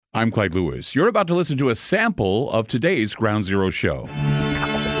I'm Clyde Lewis. You're about to listen to a sample of today's Ground Zero show.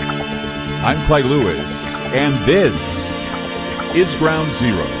 I'm Clyde Lewis, and this is Ground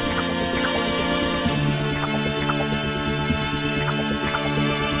Zero.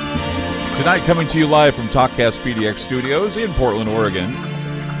 Tonight, coming to you live from TalkCast PDX Studios in Portland, Oregon.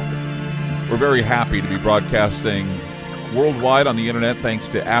 We're very happy to be broadcasting worldwide on the internet thanks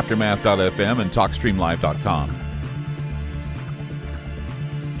to Aftermath.fm and TalkStreamLive.com.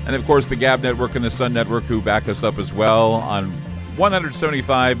 And, of course, the Gab Network and the Sun Network, who back us up as well on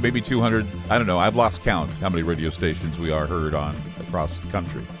 175, maybe 200. I don't know. I've lost count how many radio stations we are heard on across the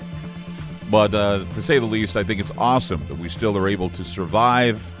country. But to say the least, I think it's awesome that we still are able to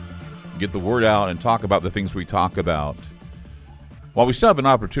survive, get the word out, and talk about the things we talk about while we still have an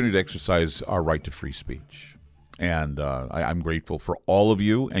opportunity to exercise our right to free speech. And I'm grateful for all of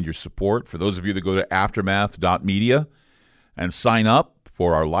you and your support. For those of you that go to aftermath.media and sign up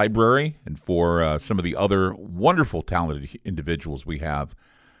for our library and for some of the other wonderful, talented individuals we have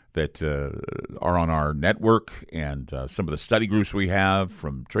that are on our network, and some of the study groups we have,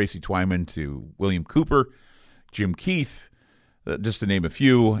 from Tracy Twyman to William Cooper, Jim Keith, just to name a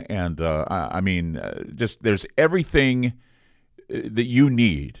few. And just there's everything that you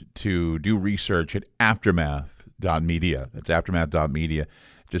need to do research at aftermath.media. That's aftermath.media.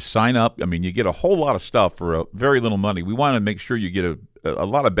 Just sign up. I mean, you get a whole lot of stuff for a very little money. We want to make sure you get a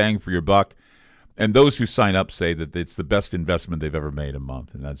lot of bang for your buck. And those who sign up say that it's the best investment they've ever made a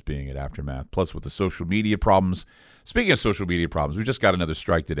month, and that's being at Aftermath. Plus, with the social media problems. Speaking of social media problems, we just got another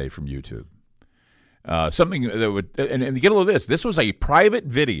strike today from YouTube. Something that would, and get a load of this. This was a private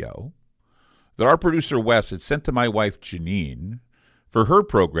video that our producer Wes had sent to my wife Janine for her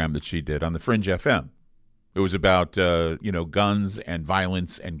program that she did on the Fringe FM. It was about guns and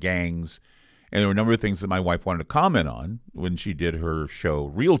violence and gangs, and there were a number of things that my wife wanted to comment on when she did her show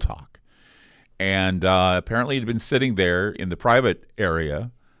Real Talk. And apparently it had been sitting there in the private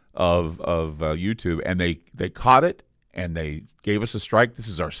area of YouTube, and they caught it, and they gave us a strike. This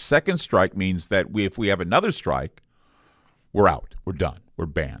is our second strike, means that if we have another strike, we're out. We're done. We're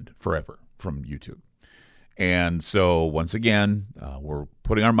banned forever from YouTube. And so, once again, we're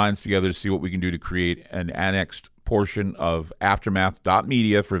putting our minds together to see what we can do to create an annexed portion of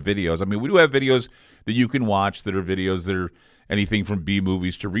Aftermath.media for videos. I mean, we do have videos that you can watch that are videos that are anything from B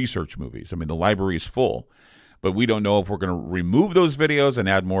movies to research movies. I mean, the library is full. But we don't know if we're going to remove those videos and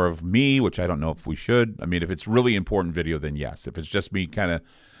add more of me, which I don't know if we should. I mean, if it's really important video, then yes. If it's just me kind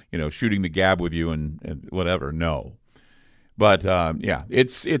of, shooting the gab with you and whatever, no. But,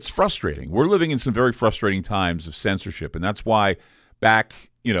 it's frustrating. We're living in some very frustrating times of censorship, and that's why back,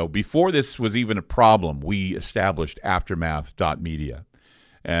 before this was even a problem, we established Aftermath.media.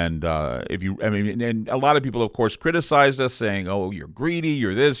 And and a lot of people, of course, criticized us, saying, oh, you're greedy,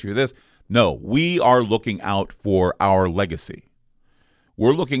 you're this, you're this. No, we are looking out for our legacy.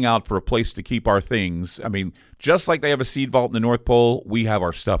 We're looking out for a place to keep our things. I mean, just like they have a seed vault in the North Pole, we have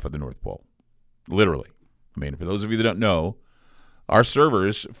our stuff at the North Pole, literally. I mean, for those of you that don't know, our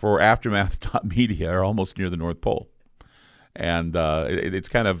servers for Aftermath.media are almost near the North Pole. And it's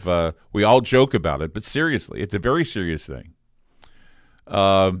kind of, we all joke about it, but seriously, it's a very serious thing.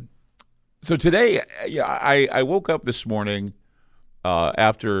 So today, I woke up this morning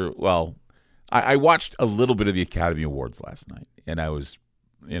after, I watched a little bit of the Academy Awards last night, and I was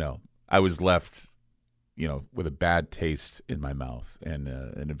left, with a bad taste in my mouth and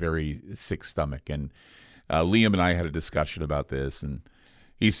a very sick stomach. And Liam and I had a discussion about this, and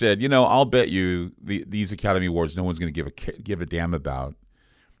he said, I'll bet you these Academy Awards no one's going to give a damn about.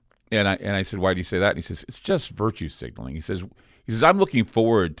 And I said, why do you say that? And he says, it's just virtue signaling. He says, I'm looking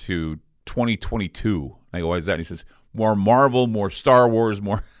forward to 2022. I go, why is that? And he says, more Marvel, more Star Wars,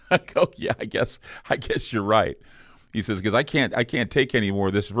 more. I go, yeah, I guess you're right. He says, because I can't take any more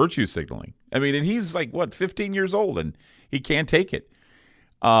of this virtue signaling. I mean, and he's like, 15 years old, and he can't take it.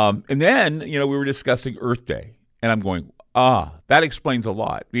 And then, we were discussing Earth Day, and I'm going, that explains a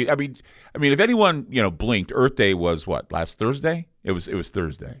lot. I mean, if anyone, blinked, Earth Day was what, last Thursday? It was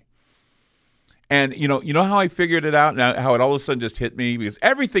Thursday. And, you know how I figured it out, now how it all of a sudden just hit me? Because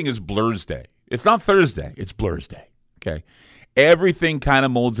everything is Blur's Day. It's not Thursday, it's Blur's Day, okay? Everything kind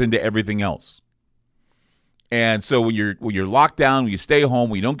of molds into everything else. And so when you're locked down, when you stay home,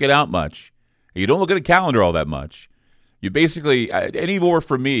 when you don't get out much, and you don't look at a calendar all that much, you basically, anymore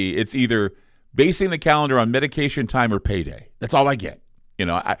for me, it's either basing the calendar on medication time or payday. That's all I get.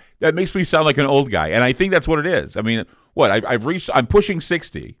 That makes me sound like an old guy, and I think that's what it is. I mean, I'm pushing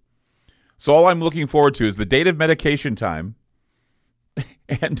 60, so all I'm looking forward to is the date of medication time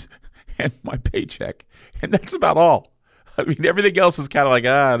and my paycheck, and that's about all. I mean, everything else is kind of like,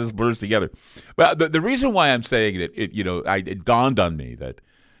 this blurs together. But the reason why I'm saying that, it dawned on me that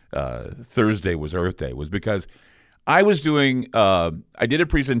Thursday was Earth Day was because I was doing, I did a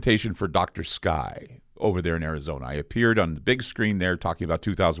presentation for Dr. Sky over there in Arizona. I appeared on the big screen there talking about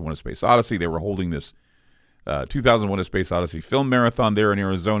 2001: A Space Odyssey. They were holding this 2001: A Space Odyssey film marathon there in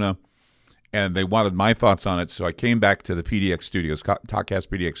Arizona, and they wanted my thoughts on it. So I came back to the PDX Studios, Talkcast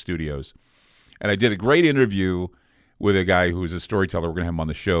PDX Studios, and I did a great interview with a guy who's a storyteller. We're going to have him on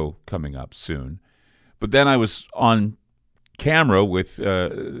the show coming up soon. But then I was on camera with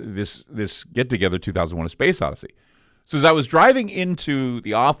this get-together, 2001: A Space Odyssey. So as I was driving into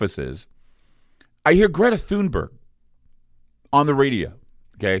the offices, I hear Greta Thunberg on the radio,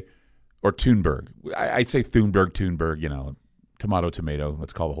 okay? Or Thunberg. I'd say Thunberg, tomato.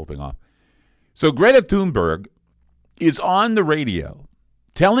 Let's call the whole thing off. So Greta Thunberg is on the radio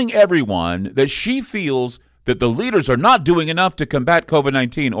telling everyone that she feels that the leaders are not doing enough to combat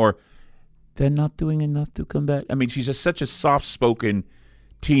COVID-19, or they're not doing enough to combat. I mean, she's just such a soft-spoken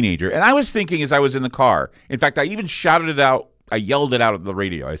teenager. And I was thinking as I was in the car, in fact, I even shouted it out. I yelled it out at the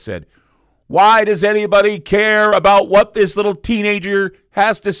radio. I said, why does anybody care about what this little teenager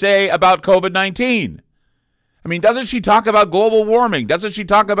has to say about COVID-19? I mean, doesn't she talk about global warming? Doesn't she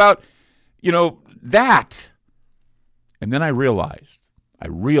talk about, that? And then I realized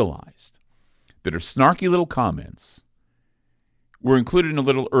that her snarky little comments were included in a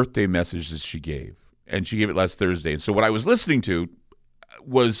little Earth Day message that she gave. And she gave it last Thursday. And so what I was listening to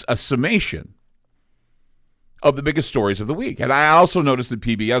was a summation of the biggest stories of the week. And I also noticed that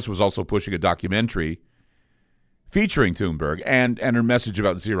PBS was also pushing a documentary featuring Thunberg and her message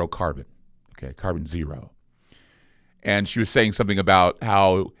about zero carbon, carbon zero. And she was saying something about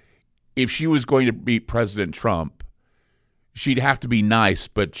how if she was going to beat President Trump, she'd have to be nice,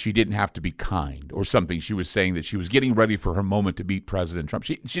 but she didn't have to be kind or something. She was saying that she was getting ready for her moment to beat President Trump.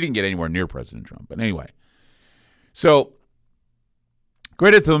 She didn't get anywhere near President Trump. But anyway, so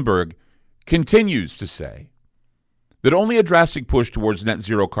Greta Thunberg continues to say that only a drastic push towards net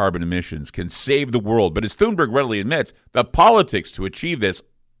zero carbon emissions can save the world. But as Thunberg readily admits, the politics to achieve this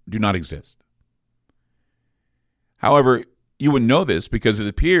do not exist. However, you would know this because it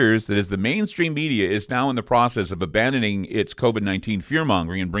appears that as the mainstream media is now in the process of abandoning its COVID-19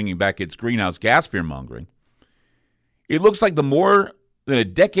 fear-mongering and bringing back its greenhouse gas fear-mongering, it looks like the more than a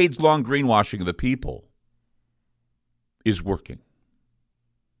decades-long greenwashing of the people is working.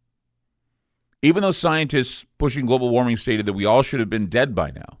 Even though scientists pushing global warming stated that we all should have been dead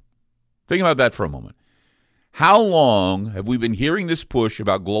by now. Think about that for a moment. How long have we been hearing this push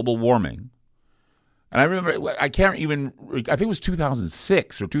about global warming? And I remember, I think it was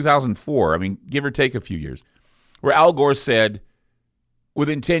 2006 or 2004, give or take a few years, where Al Gore said,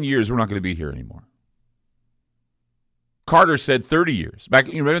 within 10 years, we're not going to be here anymore. Carter said 30 years.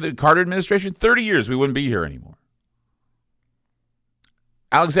 You remember the Carter administration? 30 years, we wouldn't be here anymore.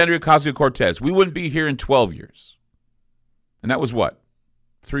 Alexandria Ocasio-Cortez, we wouldn't be here in 12 years. And that was what?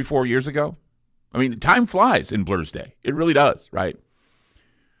 3-4 years ago? Time flies in Blur's day. It really does, right?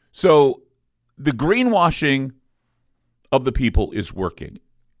 So the greenwashing of the people is working,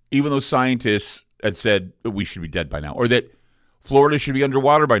 even though scientists had said that we should be dead by now, or that Florida should be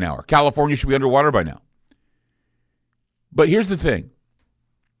underwater by now, or California should be underwater by now. But here's the thing.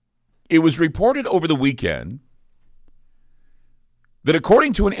 It was reported over the weekend that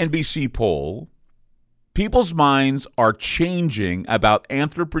according to an NBC poll, people's minds are changing about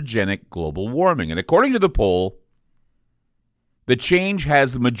anthropogenic global warming. And according to the poll, the change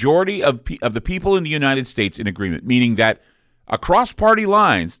has the majority of the people in the United States in agreement, meaning that across party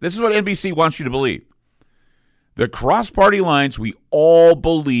lines, this is what NBC wants you to believe. The cross party lines, we all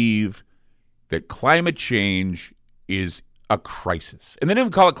believe that climate change is a crisis. And they don't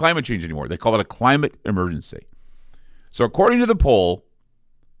even call it climate change anymore. They call it a climate emergency. So according to the poll,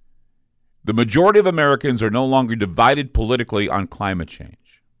 the majority of Americans are no longer divided politically on climate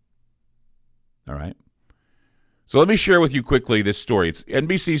change. All right? So let me share with you quickly this story. It's an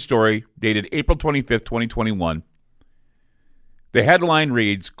NBC story dated April 25th, 2021. The headline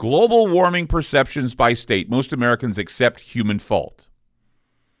reads, Global Warming Perceptions by State. Most Americans accept human fault.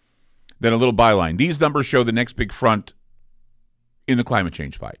 Then a little byline. These numbers show the next big front in the climate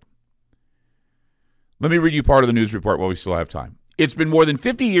change fight. Let me read you part of the news report while we still have time. It's been more than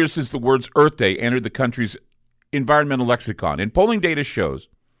 50 years since the words Earth Day entered the country's environmental lexicon, and polling data shows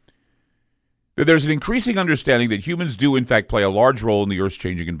that there's an increasing understanding that humans do, in fact, play a large role in the Earth's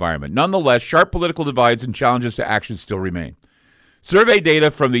changing environment. Nonetheless, sharp political divides and challenges to action still remain. Survey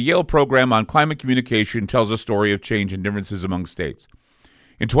data from the Yale Program on Climate Communication tells a story of change and differences among states.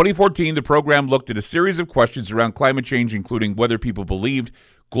 In 2014, the program looked at a series of questions around climate change, including whether people believed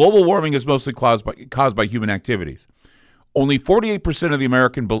global warming is mostly caused by human activities. Only 48% of the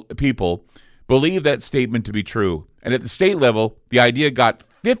American people believe that statement to be true. And at the state level, the idea got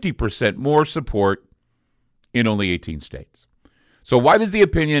 50% more support in only 18 states. So why does the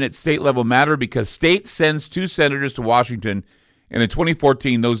opinion at state level matter? Because state sends 2 senators to Washington, and in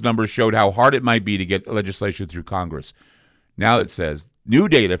 2014, those numbers showed how hard it might be to get legislation through Congress. Now it says new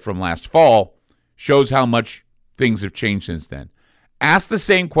data from last fall shows how much things have changed since then. Asked the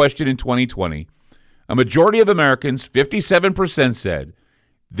same question in 2020, a majority of Americans, 57%, said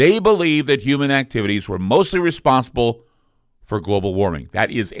they believe that human activities were mostly responsible for global warming. That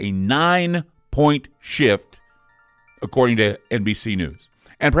is a 9-point shift, according to NBC News.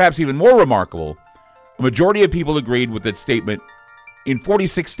 And perhaps even more remarkable, a majority of people agreed with that statement in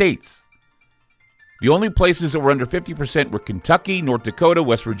 46 states. The only places that were under 50% were Kentucky, North Dakota,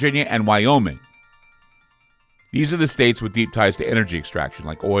 West Virginia, and Wyoming. These are the states with deep ties to energy extraction,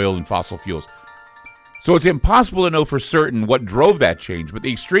 like oil and fossil fuels. So it's impossible to know for certain what drove that change, but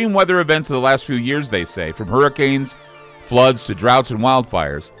the extreme weather events of the last few years, they say, from hurricanes, floods to droughts and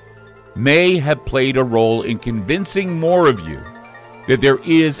wildfires, may have played a role in convincing more of you that there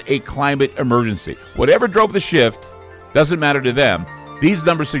is a climate emergency. Whatever drove the shift doesn't matter to them. These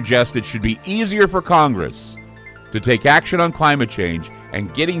numbers suggest it should be easier for Congress to take action on climate change,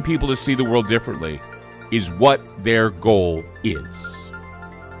 and getting people to see the world differently is what their goal is.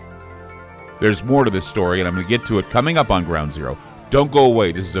 There's more to this story, and I'm going to get to it coming up on Ground Zero. Don't go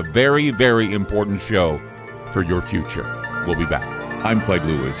away. This is a very, very important show for your future. We'll be back. I'm Clyde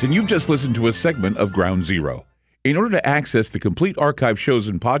Lewis, and you've just listened to a segment of Ground Zero. In order to access the complete archive shows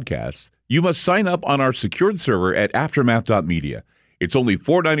and podcasts, you must sign up on our secured server at aftermath.media. It's only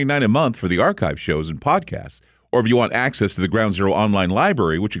 $4.99 a month for the archive shows and podcasts. Or if you want access to the Ground Zero online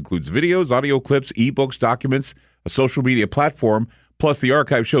library, which includes videos, audio clips, ebooks, documents, a social media platform, plus the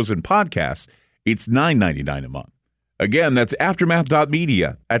archive shows and podcasts, it's $9.99 a month. Again, that's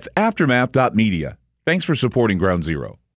aftermath.media. That's aftermath.media. Thanks for supporting Ground Zero.